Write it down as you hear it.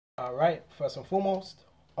Alright, first and foremost,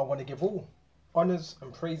 I want to give all honors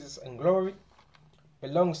and praises and glory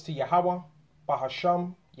belongs to Yahweh,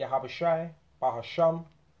 Bahasham, YAHAWASHI, Bahasham,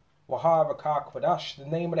 YAHAWASHI. The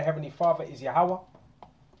name of the Heavenly Father is Yahweh.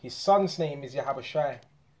 His Son's name is YAHAWASHI,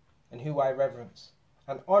 and who I reverence.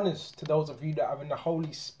 And honors to those of you that are in the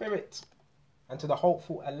Holy Spirit, and to the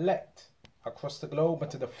hopeful elect across the globe,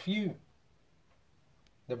 and to the few,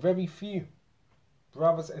 the very few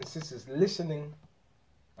brothers and sisters listening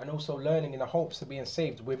and also learning in the hopes of being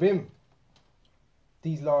saved with him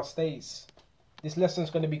these last days. This lesson is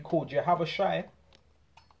going to be called YAHAWASHI,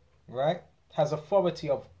 right? Has authority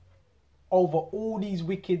over all these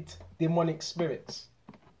wicked demonic spirits.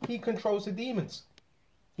 He controls the demons.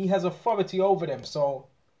 He has authority over them. So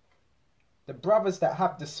the brothers that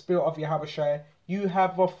have the spirit of YAHAWASHI, you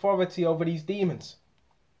have authority over these demons,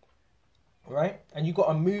 right? And you got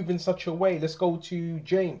to move in such a way. Let's go to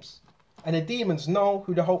James. And the demons know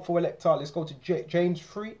who the hopeful elect are. Let's go to James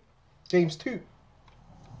 2,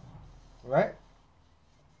 right?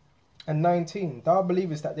 And 19. Thou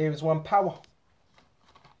believest that there is one power.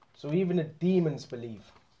 So even the demons believe.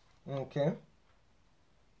 Okay.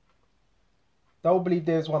 Thou believe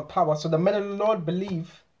there is one power. So the men of the Lord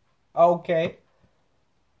believe. Okay.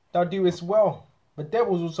 Thou doest well. But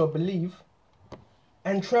devils also believe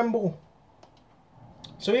and tremble.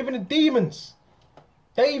 So even the demons,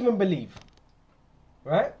 they even believe,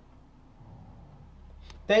 right?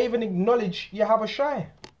 They even acknowledge YAHAWASHI.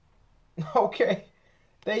 Okay.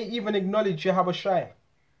 They even acknowledge YAHAWASHI.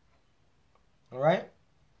 Alright?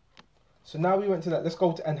 So now we went to that. Let's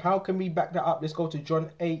go to, and how can we back that up? Let's go to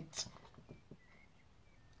John 8.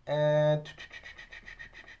 And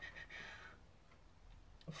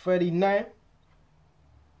 39.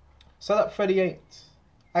 So that 38.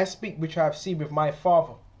 I speak which I have seen with my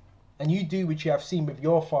Father, and you do which you have seen with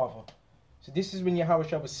your father. So this is when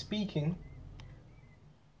YAHAWASHI was speaking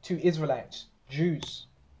to Israelites, Jews.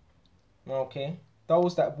 Okay,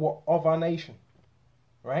 those that were of our nation,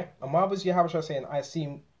 right? And why was YAHAWASHI saying, I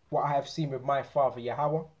seen what I have seen with my Father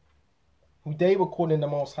Yahweh, who they were calling the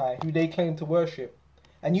Most High, who they claim to worship,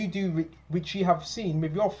 and you do which you have seen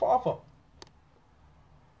with your father.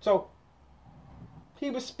 So he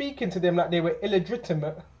was speaking to them like they were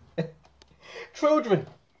illegitimate children,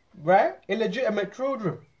 right? Illegitimate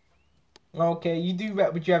children. Okay, you do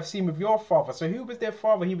that which you have seen with your father. So who was their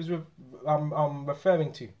father he was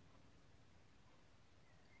referring to?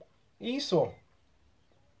 Esau.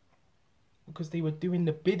 Because they were doing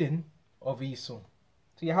the bidding of Esau.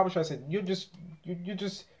 So YAHAWASHI said,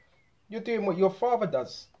 you're doing what your father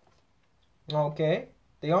does. Okay.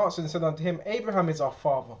 They answered and said unto him, Abraham is our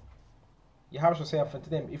father. YAHAWASHI said unto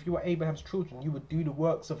them, if you were Abraham's children, you would do the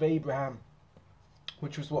works of Abraham.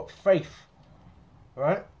 Which was what? Faith.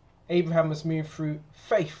 Right? Abraham was moved through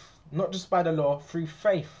faith. Not just by the law, through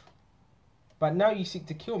faith. But now you seek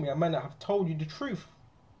to kill me, a man that have told you the truth.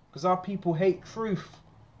 Because our people hate truth.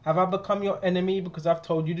 Have I become your enemy because I've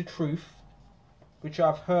told you the truth, which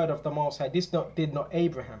I've heard of the Most High? This did not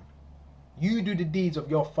Abraham. You do the deeds of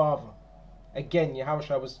your father. Again,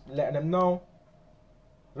 YAHAWASHI was letting them know.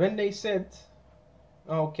 When they said,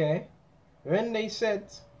 okay, when they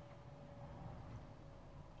said,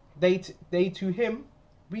 they to him,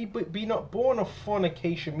 we be not born of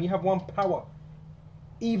fornication. We have one power,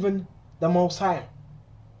 even the Most High.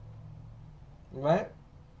 Right?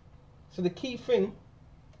 So the key thing,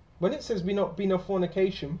 when it says we not been of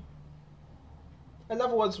fornication, in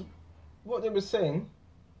other words, what they were saying,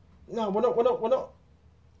 no, we're not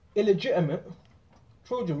illegitimate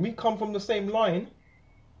children. We come from the same line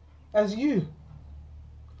as you.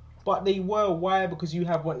 But they were. Why? Because you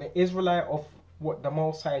have what the Israelite of what the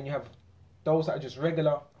Most High, and you have those that are just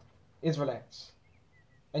regular Israelites.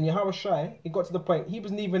 And YAHAWASHI, it got to the point he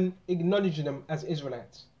wasn't even acknowledging them as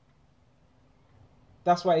Israelites.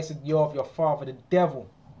 That's why he said, you're of your father, the devil.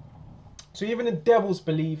 So even the devils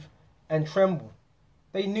believe and tremble.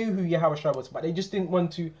 They knew who YAHAWASHI was, but they just didn't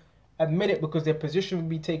want to admit it because their position would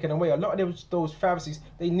be taken away. A lot of those Pharisees,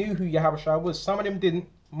 they knew who YAHAWASHI was. Some of them didn't,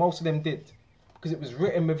 most of them did. Because it was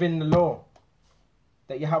written within the law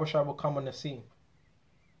that YAHAWASHI will come on the scene.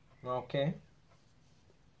 Okay.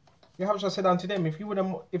 YAHAWASHI said unto them,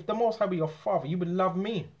 if the Most High be your father, you would love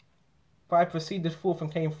me. For I proceeded forth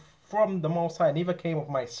and came from the Most High, neither came of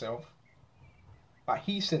myself, but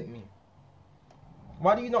he sent me.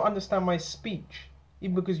 Why do you not understand my speech?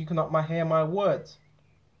 Even because you cannot hear my words.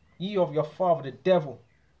 Ye of your father the devil,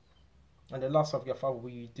 and the lust of your father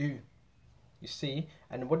will you do. You see,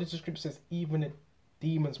 and what does the scripture says? Even the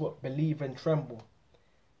demons what believe and tremble.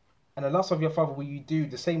 And the lust of your father will you do.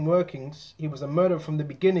 The same workings. He was a murderer from the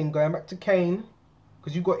beginning, going back to Cain.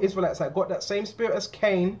 Because you've got Israelites that got that same spirit as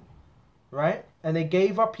Cain, right? And they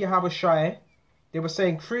gave up YAHAWASHI. They were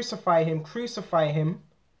saying, crucify him,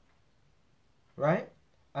 right?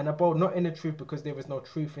 And abode not in the truth, because there is no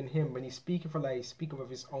truth in him. When he speaketh a lie, he speaketh of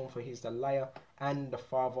his own, for he is the liar and the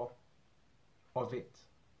father of it.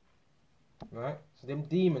 Right? So them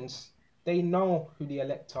demons, they know who the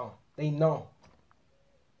elect are. They know.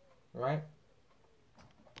 Right?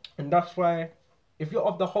 And that's why, if you're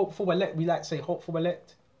of the hopeful elect, we like to say hopeful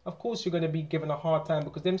elect, of course you're going to be given a hard time,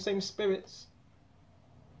 because them same spirits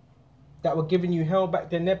that were giving you hell back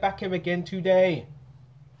then, they're back here again today.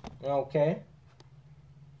 Okay?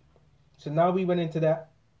 So now we went into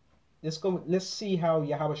that. Let's see how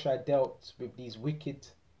YAHAWASHI dealt with these wicked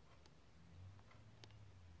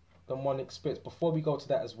demonic spirits. Before we go to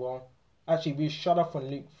that as well. Actually, we shut off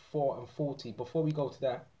on Luke 4 and 40. Before we go to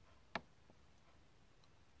that,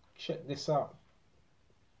 check this out.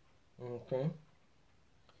 Okay.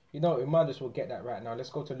 You know, we might as well get that right now.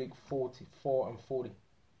 Let's go to Luke 44 and 40.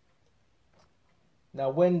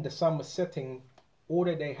 Now, when the sun was setting, all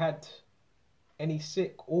that they had any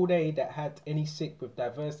sick, all they that had any sick with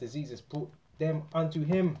diverse diseases brought them unto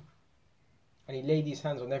him. And he laid his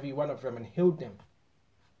hands on every one of them and healed them.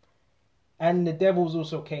 And the devils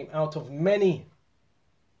also came out of many,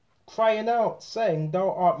 crying out, saying, Thou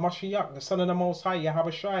art Mashiach, the Son of the Most High,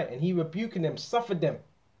 YAHAWASHI. And he rebuking them, suffered them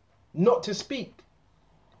not to speak.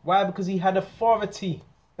 Why? Because he had authority.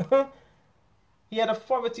 He had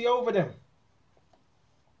authority over them.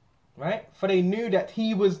 Right? For they knew that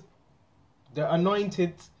he was the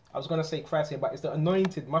anointed, I was going to say Christ here, but it's the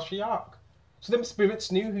anointed Mashiach. So them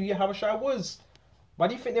spirits knew who YAHAWASHI was. Why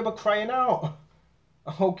do you think they were crying out?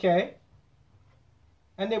 Okay.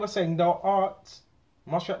 And they were saying, Thou art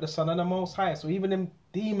Mashiach, the Son of the Most High. So even them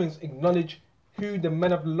demons acknowledge who the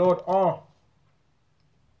men of the Lord are.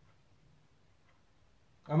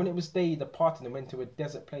 And when it was day, he departed and went to a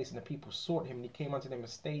desert place, and the people sought him, and he came unto them and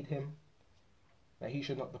stayed him, that he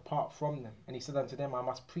should not depart from them. And he said unto them, I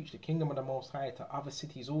must preach the kingdom of the Most High to other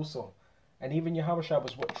cities also. And even YAHAWASHI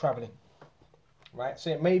was traveling. Right?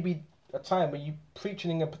 So it may be a time when you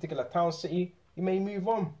preaching in a particular town, city, you may move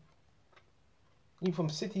on. You from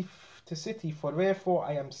city to city, for therefore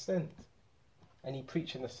I am sent. And he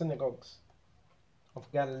preached in the synagogues of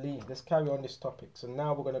Galilee. Let's carry on this topic. So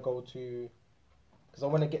now we're going to go to, because I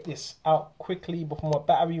want to get this out quickly before my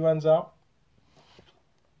battery runs out.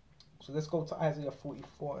 So let's go to Isaiah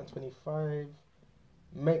 44 and 25.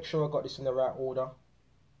 Make sure I got this in the right order.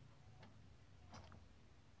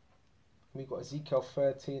 We got Ezekiel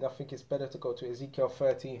 13. I think it's better to go to Ezekiel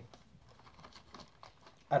 13.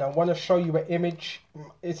 And I want to show you an image.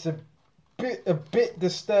 It's a bit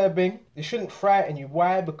disturbing. It shouldn't frighten you.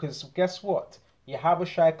 Why? Because guess what?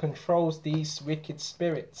 YAHAWASHI controls these wicked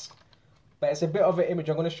spirits. But it's a bit of an image.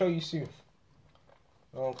 I'm going to show you soon.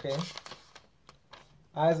 Okay.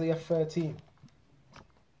 Isaiah 13.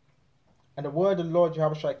 And the word of the Lord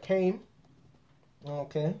YAHAWASHI came.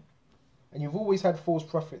 Okay. And you've always had false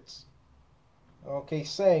prophets. Okay.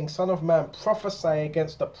 Saying, Son of man, prophesy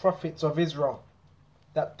against the prophets of Israel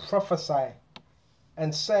that prophesy.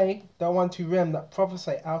 And say, thou unto them that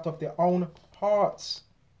prophesy out of their own hearts.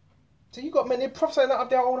 So you got men, they prophesying out of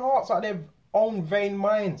their own hearts, out of their own vain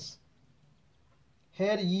minds.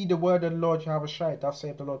 Hear ye the word of the Lord YAHAWASHI, thus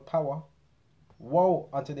saith the Lord power. Woe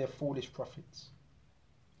unto their foolish prophets,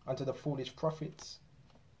 unto the foolish prophets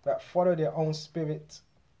that follow their own spirit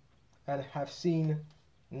and have seen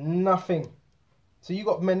nothing. So you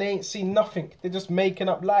got men, they ain't seen nothing. They're just making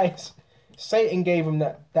up lies. Satan gave them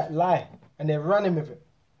that lie, and they're running with it.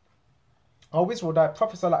 Oh, Israel, thy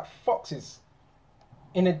prophets are like foxes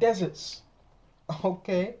in the deserts.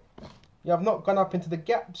 Okay. You have not gone up into the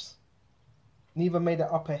gaps, neither made an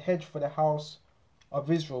upper hedge for the house of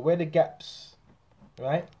Israel. Where the gaps,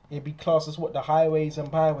 right? It'd be classed as what? The highways and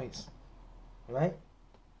byways, right?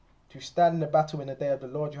 To stand in the battle in the day of the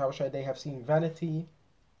Lord YAHAWASHI, they have seen vanity,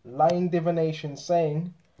 lying divination,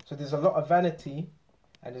 saying. So there's a lot of vanity,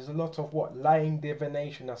 and there's a lot of what? Lying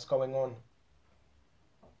divination that's going on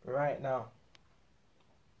right now.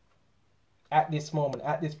 At this moment,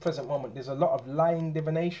 at this present moment, there's a lot of lying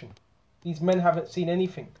divination. These men haven't seen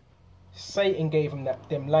anything. Satan gave them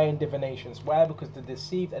them lying divinations. Why? Because the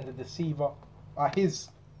deceived and the deceiver are his.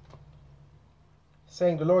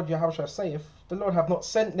 Saying, the Lord YAHAWASHI saith, the Lord have not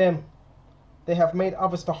sent them. They have made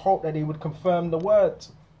others to hope that he would confirm the word.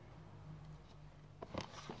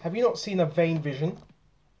 Have you not seen a vain vision?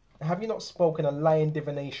 Have you not spoken a lying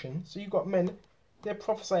divination? So you've got men, they're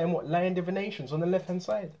prophesying what? Lying divinations on the left hand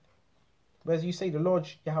side. Whereas you say, the Lord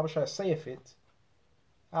YAHAWASHI saith it.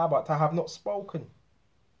 How about I have not spoken?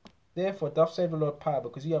 Therefore doth say the Lord power,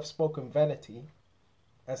 because you have spoken vanity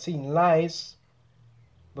and seen lies,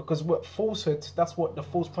 because what falsehood, that's what the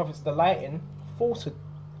false prophets delight in, falsehood.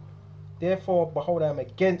 Therefore, behold, I am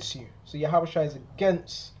against you. So YAHAWASHI is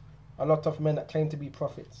against a lot of men that claim to be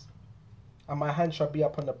prophets. And my hand shall be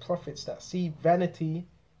upon the prophets that see vanity.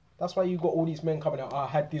 That's why you got all these men coming out, oh, I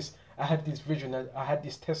had this vision, I had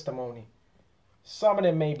this testimony. Some of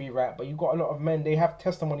them may be right, but you got a lot of men, they have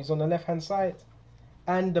testimonies on the left hand side.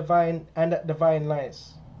 And at divine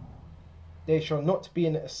lies. They shall not be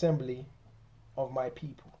in the assembly of my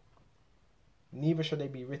people, neither shall they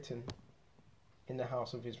be written in the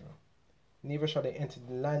house of Israel. Neither shall they enter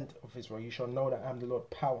the land of Israel. You shall know that I am the Lord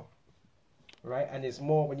power. Right? And there's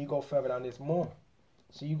more. When you go further down, there's more.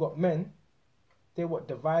 So you got men, they're what?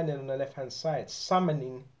 Divining on the left hand side,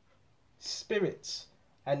 summoning spirits.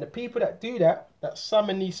 And the people that do that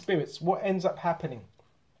summon these spirits, what ends up happening?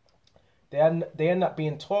 They end up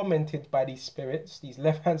being tormented by these spirits, these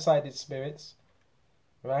left hand sided spirits.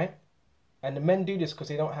 Right? And the men do this because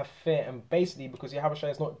they don't have fear, and basically because YAHAWASHI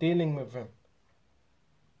is not dealing with them.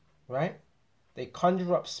 Right? They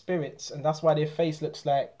conjure up spirits, and that's why their face looks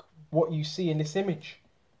like what you see in this image.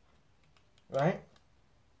 Right?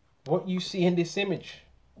 What you see in this image.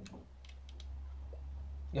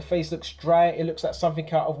 Your face looks dry. It looks like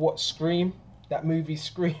something out of what? Scream? That movie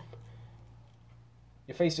Scream.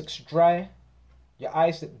 Your face looks dry. Your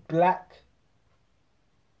eyes look black.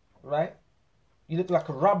 Right? You look like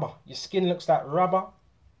a rubber. Your skin looks like rubber.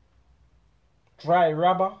 Dry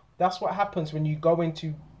rubber. That's what happens when you go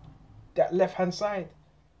into that left hand side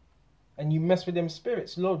and you mess with them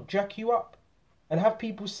spirits. Lord, jack you up and have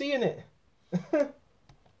people seeing it.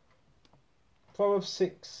 Proverbs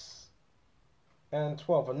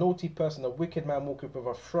 6:12. A naughty person, a wicked man walketh with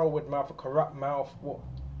a froward mouth, a corrupt mouth, what?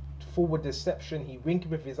 Forward deception. He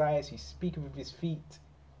winketh with his eyes, he speaketh with his feet,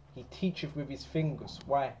 he teacheth with his fingers.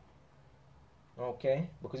 Why? Okay,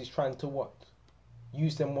 because he's trying to what?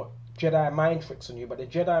 Use them what? Jedi mind tricks on you, but the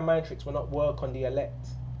Jedi mind tricks will not work on the elect.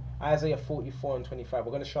 Isaiah 44:25. We're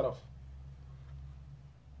going to shut off.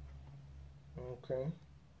 Okay.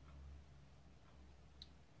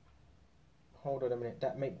 Hold on a minute.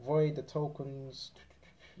 That make void the tokens.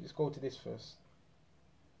 Let's go to this first.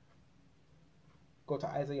 Go to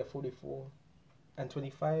Isaiah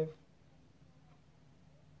 44:25.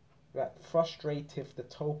 That frustrateth the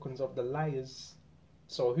tokens of the liars.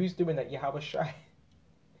 So who's doing that? YAHAWASHI.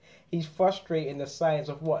 He's frustrating the signs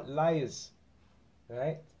of what? Liars.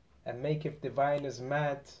 Right? And maketh diviners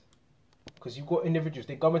mad. Because you've got individuals,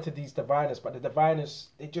 they go into these diviners, but the diviners,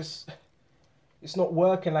 it's not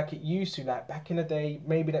working like it used to. Like back in the day,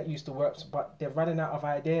 maybe that used to work, but they're running out of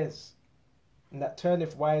ideas. And that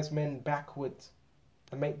turneth wise men backwards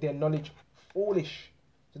and make their knowledge foolish.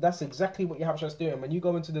 So that's exactly what YAHAWASHI is doing. When you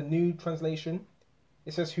go into the new translation,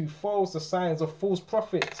 it says, who follows the signs of false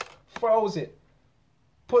prophets, follows it,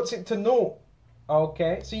 puts it to naught.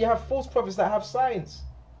 Okay, so you have false prophets that have signs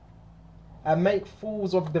and make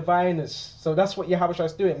fools of diviners. So that's what YAHAWASHI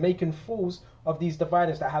is doing, making fools of these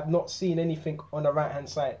diviners that have not seen anything on the right hand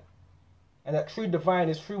side. And that true divine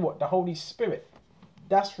is through what? The Holy Spirit.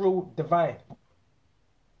 That's real divine.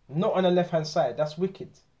 Not on the left hand side. That's wicked.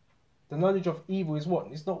 The knowledge of evil is what?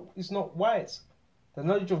 It's not wise. The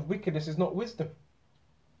knowledge of wickedness is not wisdom.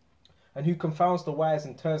 And who confounds the wise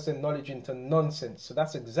and turns their knowledge into nonsense. So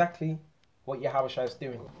that's exactly what YAHAWASHI is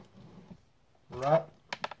doing. Right?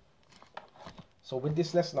 So with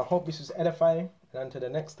this lesson, I hope this is edifying. And until the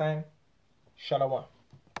next time, Shalom.